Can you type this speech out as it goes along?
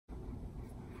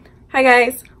Hi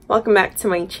guys, welcome back to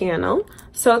my channel.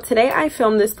 So today I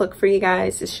filmed this look for you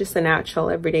guys. It's just a natural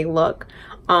everyday look,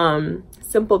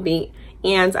 simple beat,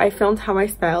 and I filmed how I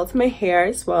styled my hair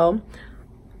as well.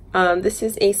 This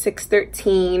is a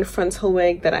 613 frontal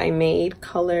wig that I made,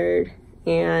 colored,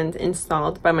 and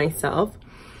installed by myself.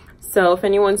 So if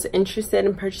anyone's interested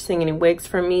in purchasing any wigs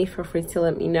from me, feel free to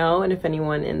let me know. And if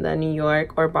anyone in the New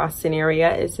York or Boston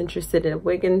area is interested in a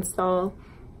wig install,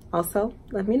 also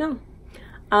let me know.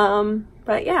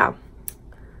 But yeah,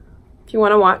 if you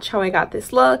want to watch how I got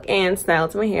this look and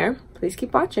styled my hair, please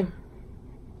keep watching.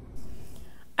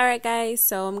 Alright guys,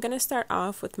 so I'm going to start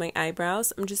off with my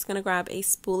eyebrows. I'm just going to grab a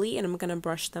spoolie and I'm going to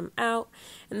brush them out.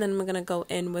 And then I'm going to go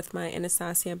in with my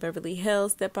Anastasia Beverly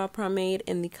Hills Dip Out Pomade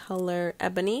in the color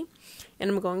Ebony.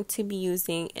 And I'm going to be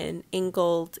using an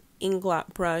angled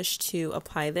inglot brush to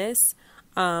apply this.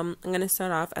 I'm going to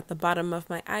start off at the bottom of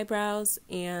my eyebrows,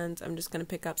 and I'm just going to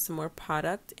pick up some more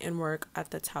product and work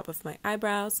at the top of my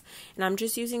eyebrows. And I'm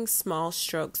just using small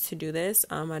strokes to do this.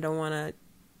 I don't want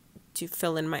to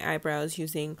fill in my eyebrows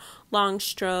using long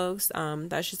strokes.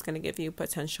 That's just going to give you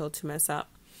potential to mess up.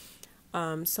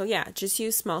 So yeah, just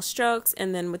use small strokes,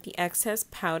 and then with the excess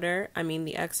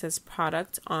the excess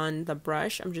product on the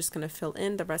brush, I'm just going to fill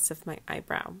in the rest of my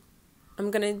eyebrow. I'm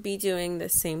going to be doing the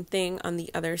same thing on the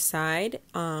other side,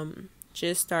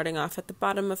 just starting off at the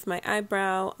bottom of my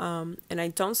eyebrow, and I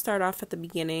don't start off at the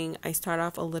beginning. I start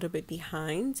off a little bit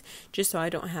behind, just so I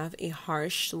don't have a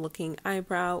harsh looking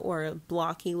eyebrow or a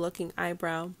blocky looking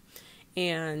eyebrow.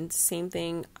 And same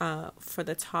thing for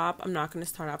the top. I'm not going to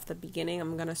start off at the beginning.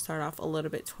 I'm going to start off a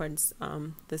little bit towards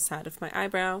the side of my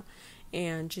eyebrow,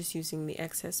 and just using the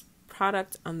excess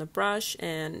product on the brush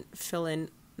and fill in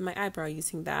my eyebrow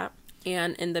using that.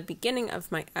 And in the beginning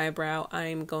of my eyebrow,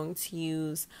 I'm going to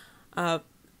use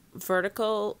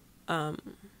vertical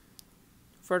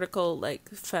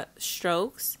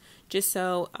strokes, just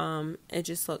so it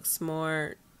just looks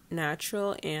more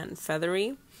natural and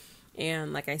feathery.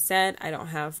 And like I said, I don't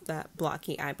have that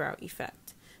blocky eyebrow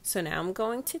effect. So now I'm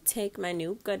going to take my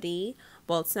new goodie.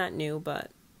 Well, it's not new,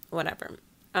 but whatever.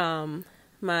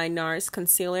 My NARS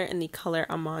concealer in the color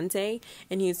Amande,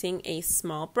 and using a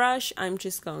small brush, I'm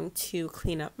just going to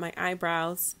clean up my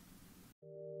eyebrows.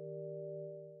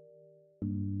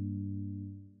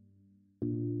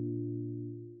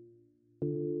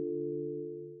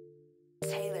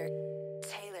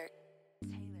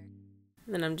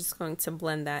 Then I'm just going to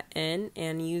blend that in,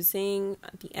 and using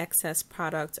the excess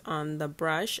product on the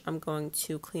brush, I'm going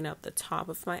to clean up the top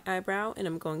of my eyebrow, and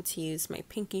I'm going to use my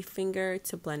pinky finger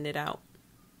to blend it out.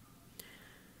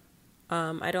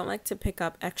 I don't like to pick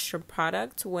up extra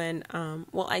product when,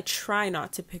 I try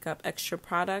not to pick up extra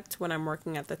product when I'm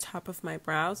working at the top of my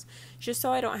brows, just so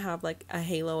I don't have like a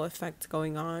halo effect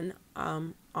going on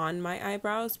my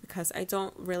eyebrows, because I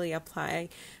don't really apply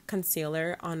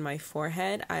concealer on my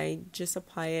forehead. I just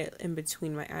apply it in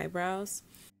between my eyebrows.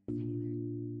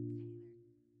 I'm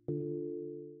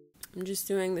just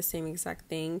doing the same exact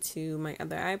thing to my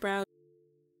other eyebrow.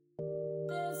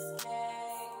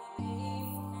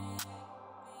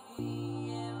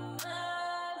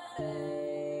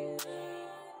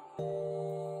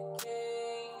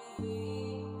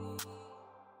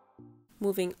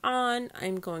 Moving on,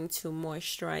 I'm going to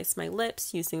moisturize my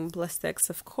lips using Blistex,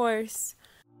 of course.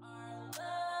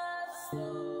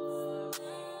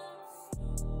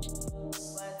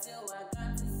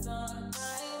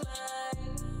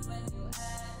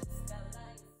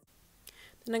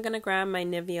 Then I'm going to grab my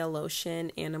Nivea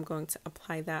lotion, and I'm going to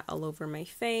apply that all over my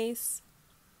face.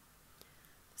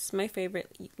 This is my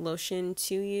favorite lotion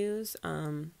to use.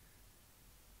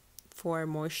 For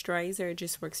moisturizer, it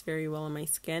just works very well on my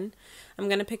skin. I'm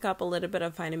going to pick up a little bit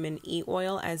of vitamin E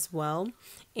oil as well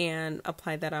and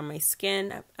apply that on my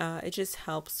skin. It just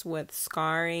helps with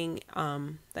scarring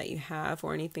that you have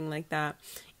or anything like that.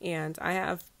 And I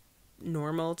have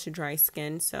normal to dry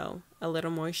skin, so a little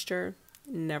moisture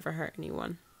never hurt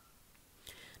anyone.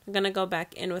 I'm going to go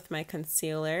back in with my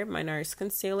concealer, my NARS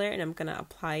concealer, and I'm going to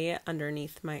apply it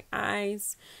underneath my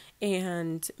eyes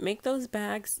and make those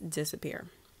bags disappear.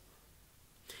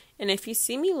 And if you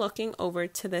see me looking over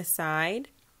to the side,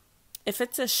 if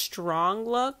it's a strong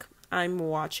look, I'm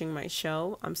watching my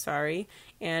show, I'm sorry.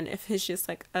 And if it's just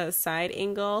like a side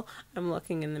angle, I'm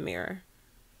looking in the mirror.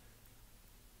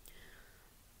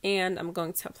 And I'm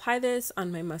going to apply this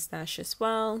on my mustache as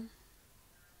well.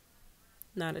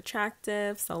 Not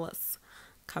attractive, so let's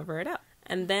cover it up.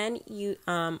 And then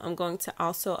I'm going to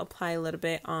also apply a little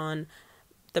bit on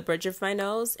the bridge of my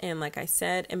nose, and like I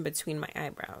said, in between my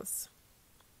eyebrows.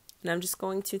 And I'm just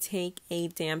going to take a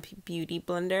damp beauty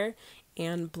blender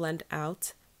and blend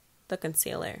out the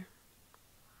concealer.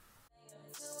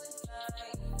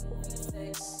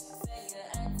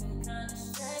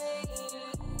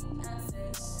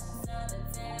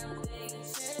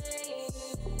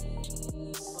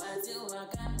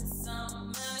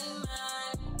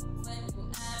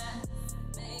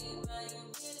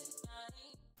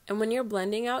 And when you're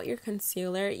blending out your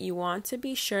concealer, you want to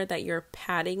be sure that you're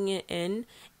patting it in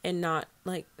and not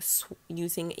like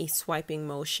using a swiping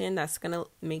motion. That's going to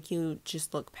make you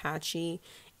just look patchy,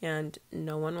 and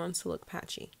no one wants to look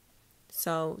patchy.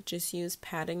 So just use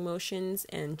patting motions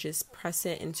and just press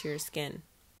it into your skin.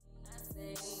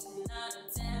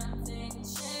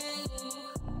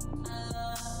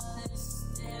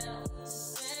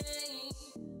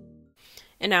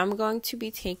 And now I'm going to be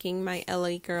taking my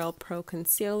LA Girl Pro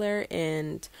Concealer,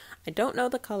 and I don't know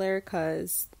the color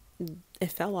because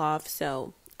it fell off,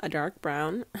 so a dark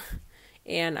brown.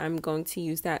 And I'm going to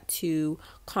use that to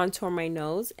contour my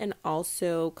nose and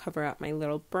also cover up my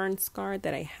little burn scar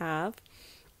that I have.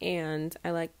 And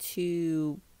I like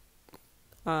to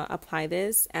apply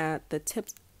this at the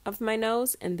tips of my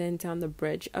nose and then down the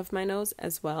bridge of my nose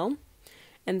as well.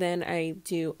 And then I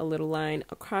do a little line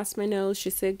across my nose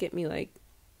just to get me like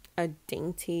a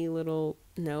dainty little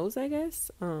nose, I guess.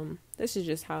 This is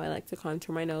just how I like to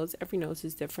contour my nose. Every nose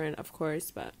is different, of course,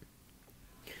 but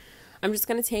I'm just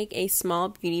going to take a small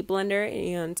beauty blender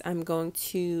and I'm going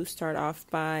to start off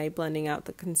by blending out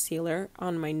the concealer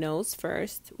on my nose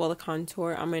first, well, the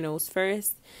contour on my nose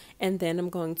first, and then I'm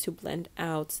going to blend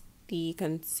out the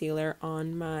concealer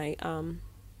on my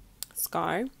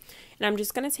scar. And I'm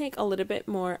just going to take a little bit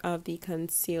more of the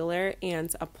concealer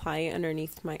and apply it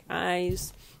underneath my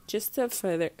eyes just to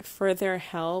further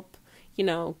help, you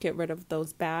know, get rid of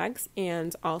those bags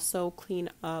and also clean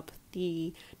up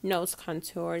the nose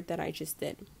contour that I just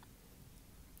did.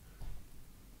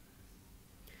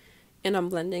 And I'm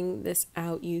blending this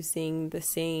out using the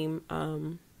same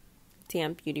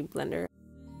damp beauty blender.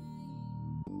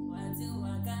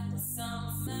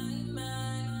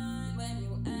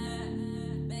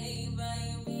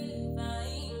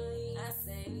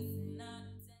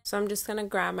 So I'm just going to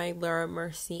grab my Laura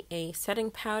Mercier setting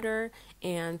powder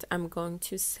and I'm going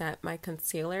to set my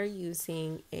concealer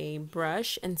using a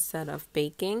brush instead of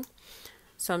baking.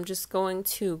 So I'm just going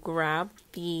to grab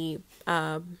the,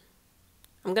 I'm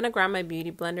going to grab my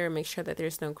beauty blender and make sure that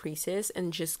there's no creases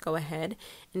and just go ahead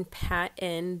and pat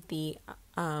in the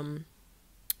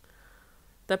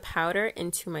powder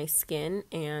into my skin,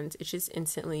 and it just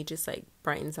instantly just like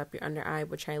brightens up your under eye,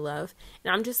 which I love.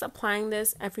 And I'm just applying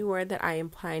this everywhere that I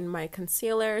applied my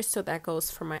concealer, so that goes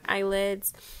for my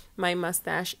eyelids, my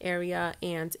mustache area,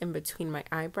 and in between my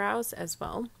eyebrows as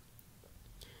well.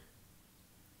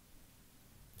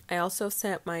 I also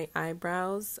set my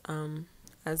eyebrows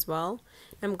as well.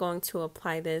 I'm going to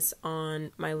apply this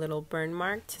on my little burn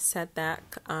mark to set that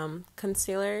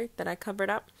concealer that I covered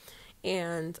up,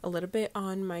 and a little bit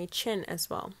on my chin as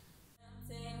well.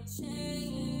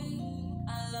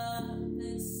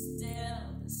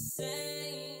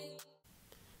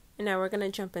 And now we're going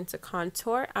to jump into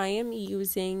contour. I am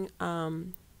using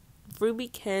Ruby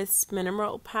Kiss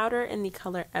mineral powder in the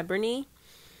color Ebony,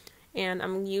 and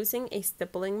I'm using a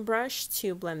stippling brush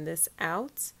to blend this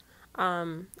out.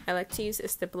 I like to use a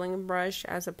stippling brush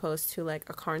as opposed to like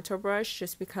a contour brush,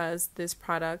 just because this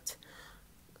product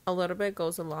a little bit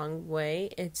goes a long way.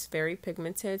 It's very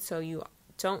pigmented, so you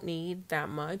don't need that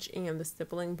much, and the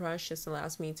stippling brush just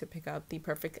allows me to pick up the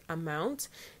perfect amount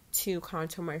to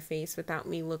contour my face without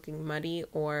me looking muddy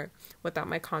or without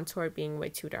my contour being way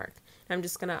too dark. I'm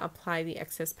just going to apply the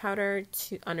excess powder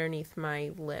to underneath my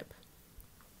lip.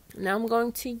 Now I'm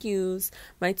going to use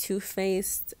my Too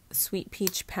Faced Sweet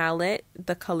Peach palette,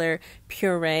 the color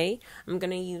Puree. I'm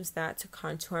going to use that to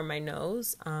contour my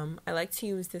nose. I like to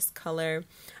use this color.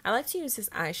 I like to use this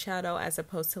eyeshadow as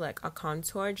opposed to like a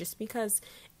contour, just because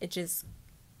it just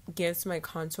gives my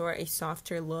contour a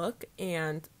softer look,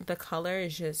 and the color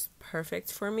is just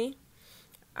perfect for me.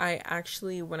 I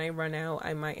actually, when I run out,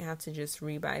 I might have to just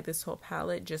rebuy this whole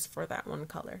palette just for that one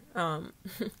color.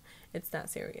 It's that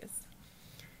serious.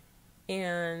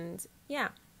 And yeah,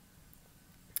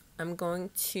 I'm going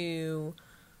to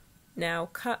now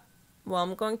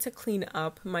I'm going to clean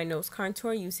up my nose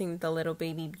contour using the Little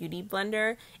Baby Beauty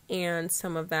Blender and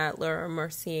some of that Laura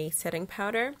Mercier setting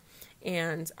powder.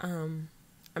 And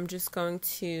I'm just going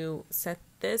to set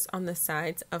this on the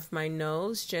sides of my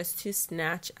nose just to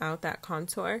snatch out that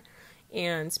contour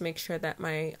and make sure that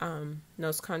my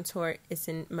nose contour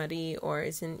isn't muddy or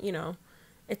isn't, you know,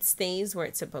 it stays where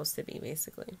it's supposed to be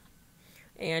basically.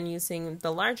 And using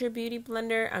the larger beauty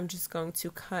blender, I'm just going to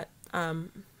cut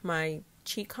my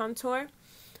cheek contour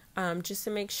just to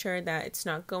make sure that it's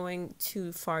not going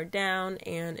too far down,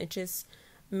 and it just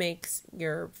makes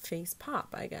your face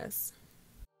pop, I guess.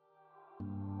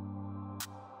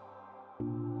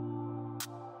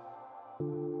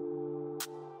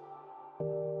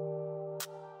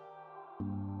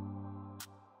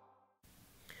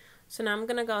 So now I'm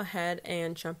going to go ahead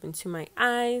and jump into my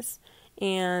eyes,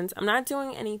 and I'm not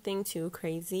doing anything too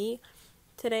crazy.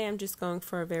 Today I'm just going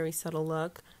for a very subtle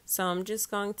look. So I'm just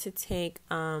going to take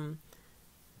the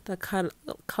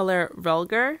color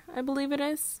Vulgar, I believe it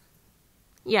is.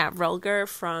 Yeah, Vulgar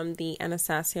from the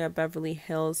Anastasia Beverly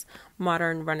Hills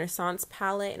Modern Renaissance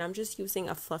palette, and I'm just using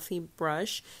a fluffy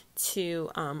brush to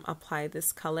apply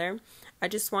this color. I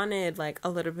just wanted like a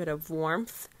little bit of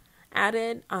warmth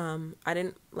added.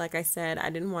 Like I said, I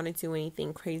didn't want to do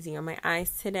anything crazy on my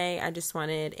eyes today. I just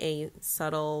wanted a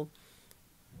subtle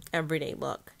everyday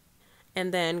look.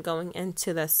 And then going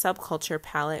into the Subculture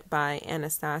palette by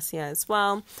Anastasia as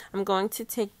well, I'm going to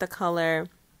take the color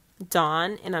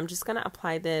Dawn, and I'm just going to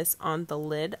apply this on the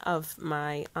lid of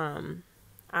my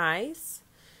eyes,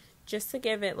 just to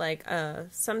give it like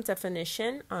some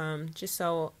definition, just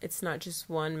so it's not just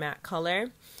one matte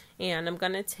color. And I'm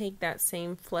going to take that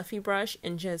same fluffy brush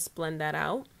and just blend that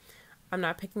out. I'm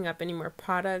not picking up any more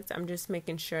product. I'm just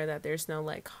making sure that there's no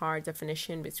like hard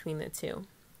definition between the two.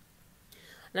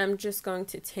 And I'm just going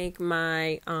to take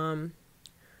my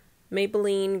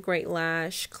Maybelline Great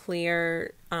Lash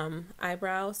Clear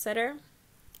eyebrow setter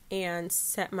and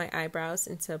set my eyebrows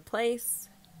into place.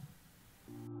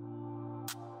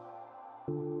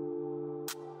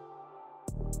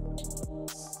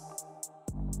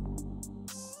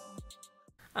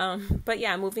 But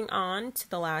yeah, moving on to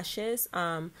the lashes.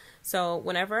 So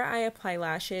whenever I apply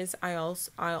lashes, I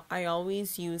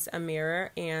always use a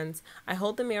mirror, and I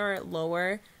hold the mirror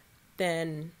lower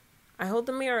than I hold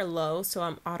the mirror low, so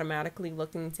I'm automatically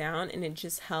looking down, and it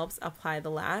just helps apply the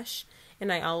lash.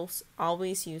 And I also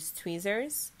always use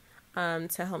tweezers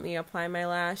to help me apply my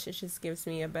lash. It just gives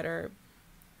me it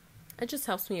just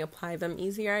helps me apply them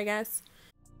easier, I guess.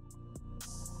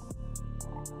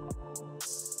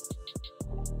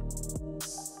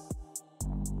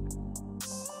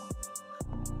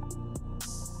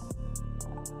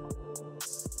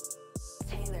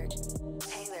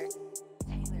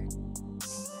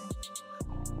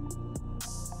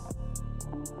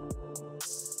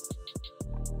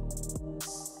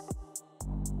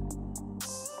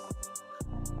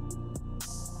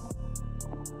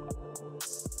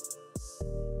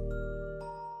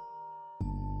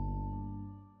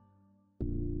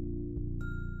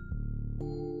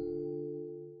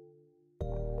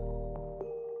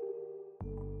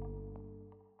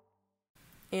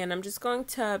 And I'm just going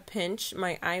to pinch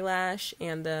my eyelash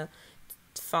and the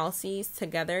falsies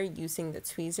together using the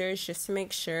tweezers, just to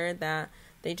make sure that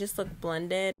they just look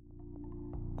blended.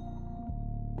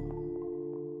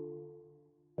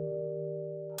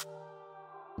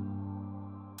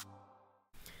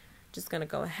 Just going to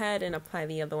go ahead and apply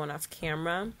the other one off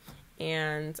camera.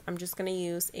 And I'm just going to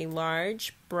use a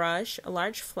large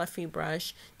fluffy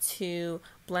brush to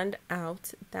blend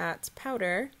out that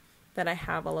powder that I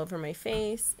have all over my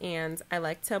face. And I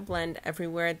like to blend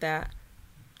everywhere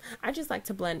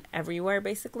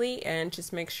basically, and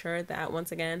just make sure that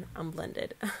once again I'm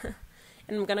blended. And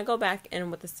I'm gonna go back in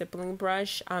with a stippling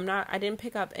brush. I didn't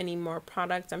pick up any more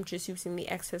product. I'm just using the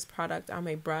excess product on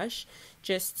my brush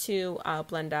just to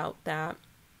blend out that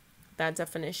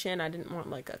definition. I didn't want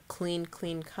like a clean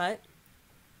cut.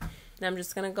 And I'm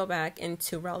just going to go back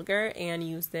into Vulgar and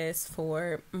use this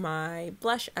for my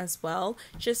blush as well.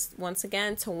 Just once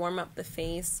again to warm up the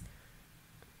face.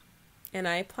 And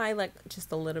I apply like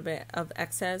just a little bit of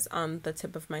excess on the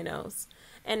tip of my nose.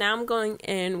 And now I'm going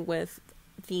in with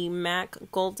the MAC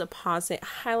Gold Deposit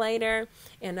highlighter.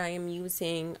 And I am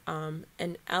using an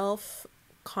e.l.f.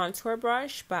 contour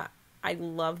brush. But I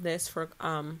love this for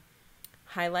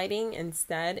highlighting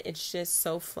instead. It's just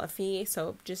so fluffy,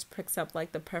 so it just picks up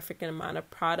like the perfect amount of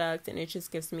product, and it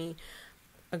just gives me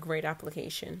a great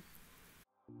application.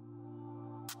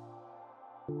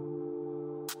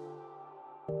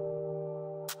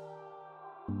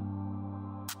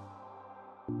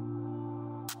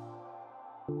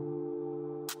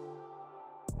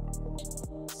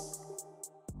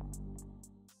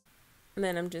 And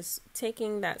then I'm just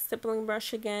taking that stippling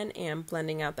brush again and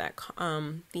blending out that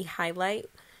the highlight,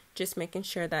 just making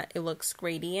sure that it looks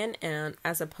gradient and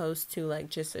as opposed to like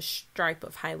just a stripe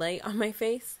of highlight on my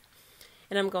face.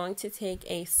 And I'm going to take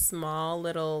a small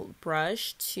little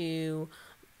brush to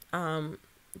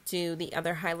do the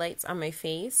other highlights on my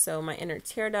face, so my inner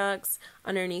tear ducts,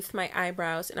 underneath my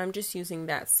eyebrows, and I'm just using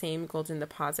that same Golden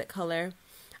Deposit color.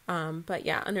 But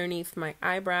yeah, underneath my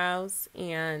eyebrows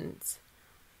and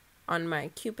on my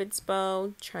Cupid's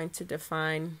bow, trying to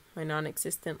define my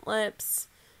non-existent lips,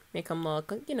 make them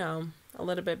look, you know, a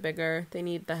little bit bigger. They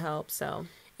need the help, so.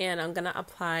 And I'm going to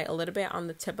apply a little bit on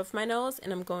the tip of my nose,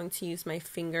 and I'm going to use my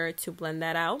finger to blend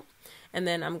that out. And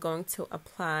then I'm going to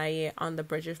apply it on the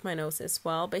bridge of my nose as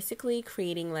well, basically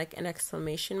creating like an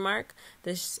exclamation mark.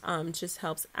 This just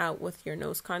helps out with your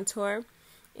nose contour.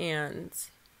 And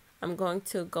I'm going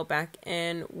to go back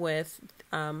in with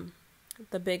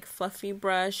the big fluffy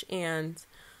brush and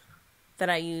that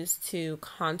I use to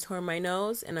contour my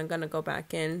nose, and I'm going to go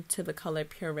back into the color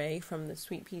Puree from the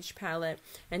Sweet Peach palette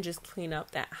and just clean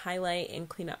up that highlight and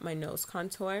clean up my nose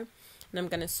contour. And I'm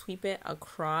going to sweep it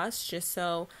across just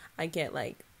so I get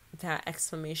like that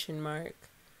exclamation mark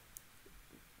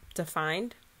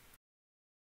defined.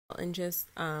 And just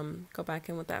go back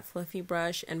in with that fluffy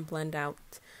brush and blend out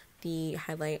the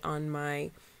highlight on my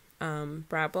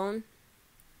brow bone.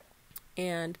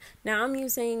 And now I'm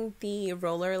using the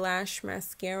Roller Lash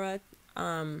Mascara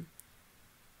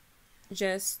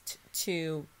just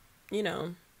to, you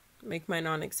know, make my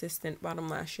non-existent bottom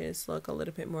lashes look a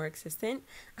little bit more existent.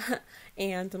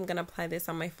 And I'm going to apply this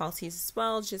on my falsies as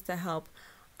well, just to help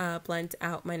blend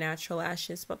out my natural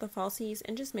lashes with the falsies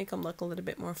and just make them look a little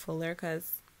bit more fuller,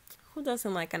 because who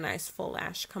doesn't like a nice full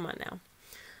lash? Come on now.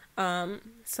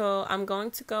 So I'm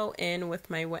going to go in with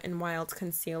my Wet n Wild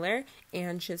concealer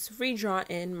and just redraw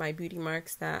in my beauty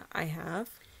marks that I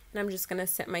have. And I'm just going to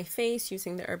set my face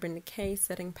using the Urban Decay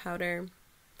setting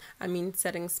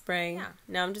spray. Yeah.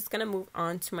 Now I'm just going to move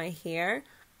on to my hair.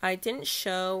 I didn't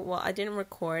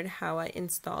record how I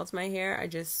installed my hair. I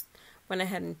just went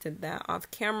ahead and did that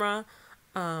off camera.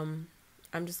 I'm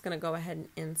just going to go ahead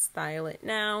and style it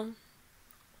now.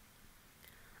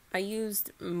 I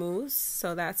used mousse,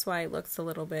 so that's why it looks a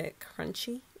little bit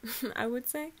crunchy, I would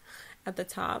say, at the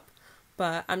top.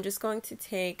 But I'm just going to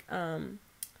take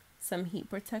some heat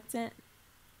protectant.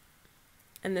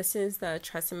 And this is the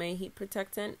Tresemme heat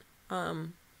protectant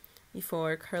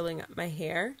before curling up my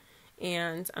hair.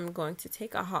 And I'm going to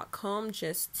take a hot comb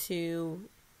just to,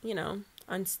 you know,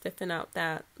 unstiffen out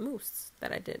that mousse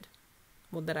that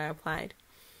I applied.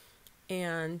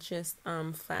 And just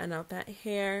flatten out that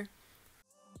hair.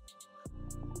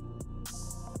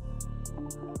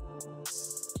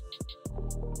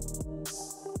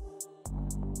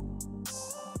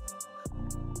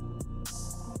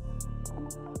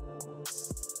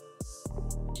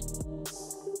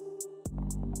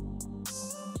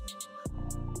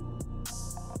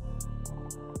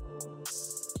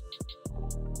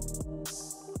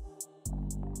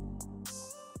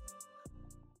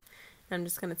 I'm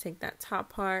just going to take that top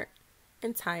part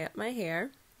and tie up my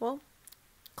hair. Well,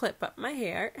 clip up my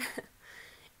hair.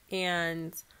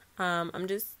 And I'm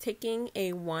just taking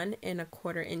a 1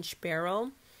 1/4 inch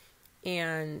barrel,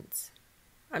 and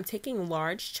I'm taking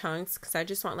large chunks because I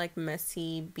just want like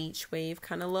messy beach wave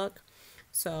kind of look.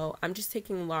 So I'm just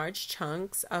taking large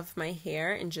chunks of my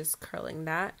hair and just curling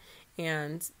that.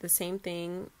 And the same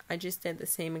thing, I just did the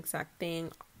same exact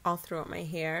thing all throughout my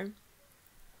hair.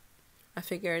 I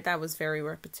figured that was very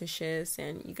repetitious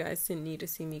and you guys didn't need to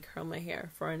see me curl my hair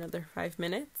for another 5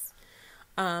 minutes.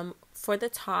 For the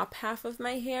top half of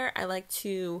my hair, I like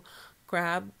to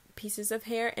grab pieces of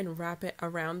hair and wrap it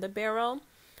around the barrel.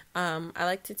 I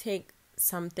like to take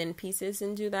some thin pieces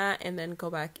and do that, and then go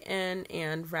back in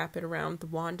and wrap it around the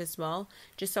wand as well,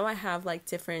 just so I have like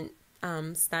different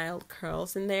styled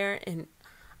curls in there, and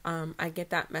I get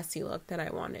that messy look that I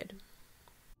wanted.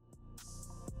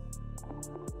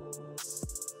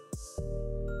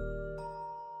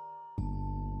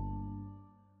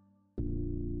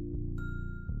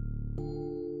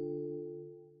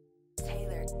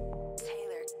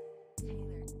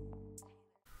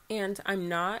 And I'm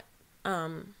not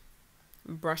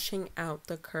brushing out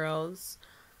the curls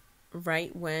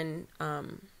right when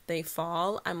they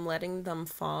fall. I'm letting them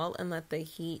fall and let the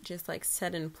heat just like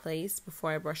set in place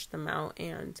before I brush them out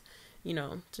and, you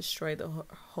know, destroy the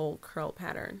whole curl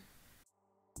pattern.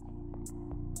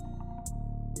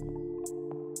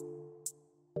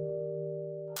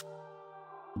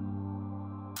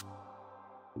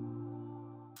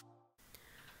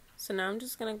 So now I'm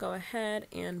just going to go ahead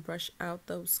and brush out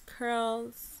those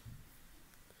curls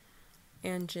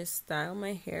and just style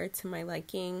my hair to my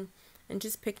liking, and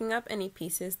just picking up any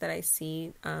pieces that I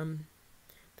see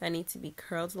that need to be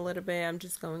curled a little bit. I'm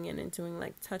just going in and doing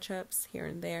like touch-ups here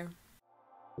and there.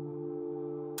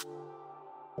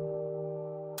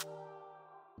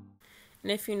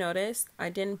 And if you noticed, I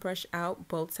didn't brush out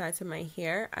both sides of my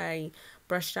hair. I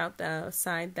brushed out the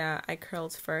side that I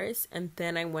curled first, and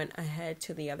then I went ahead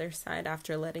to the other side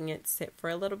after letting it sit for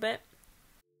a little bit.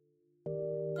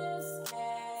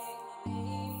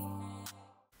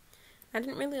 I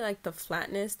didn't really like the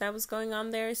flatness that was going on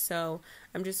there, so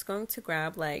I'm just going to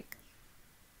grab like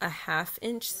a 1/2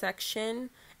 inch section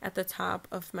at the top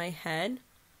of my head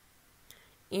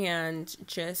and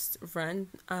just run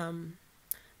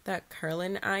that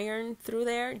curling iron through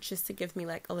there just to give me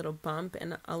like a little bump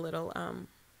and a little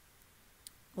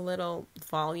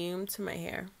volume to my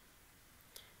hair.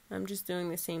 I'm just doing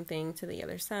the same thing to the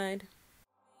other side.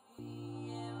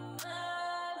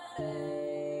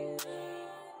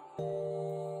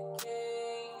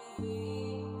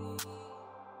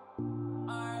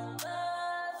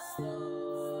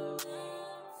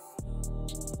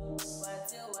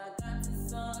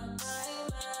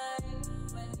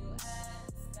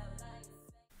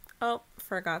 Oh,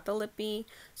 forgot the lippy.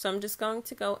 So I'm just going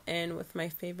to go in with my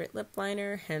favorite lip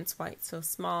liner, hence why it's so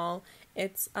small.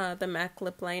 It's the MAC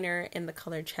lip liner in the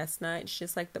color Chestnut. It's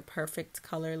just like the perfect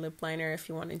color lip liner if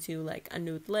you want to do like a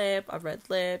nude lip, a red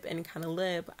lip, any kind of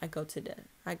lip. I go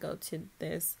to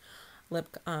this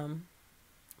lip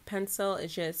pencil. It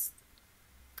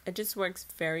just works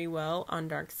very well on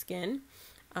dark skin.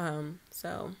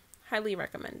 So highly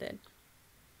recommended.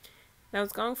 Now I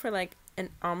was going for like an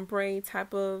ombre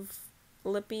type of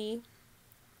lippy,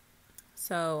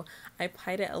 so I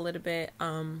applied it a little bit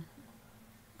on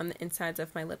the insides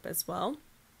of my lip as well.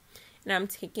 And I'm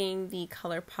taking the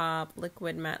ColourPop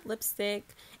liquid matte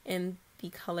lipstick in the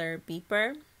color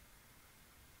Beeper.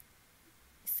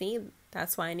 See,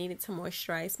 that's why I needed to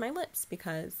moisturize my lips,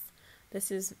 because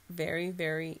this is very,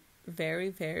 very, very,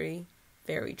 very,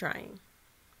 very drying,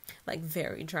 like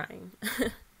very drying.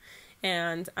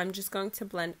 And I'm just going to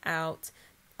blend out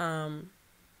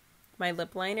my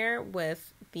lip liner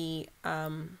with the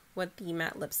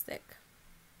matte lipstick.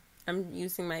 I'm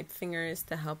using my fingers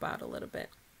to help out a little bit.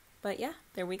 But yeah,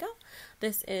 there we go.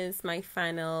 This is my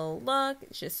final look.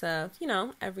 It's just a,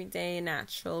 everyday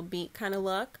natural beat kind of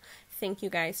look. Thank you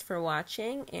guys for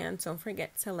watching, and don't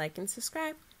forget to like and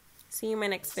subscribe. See you in my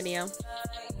next video.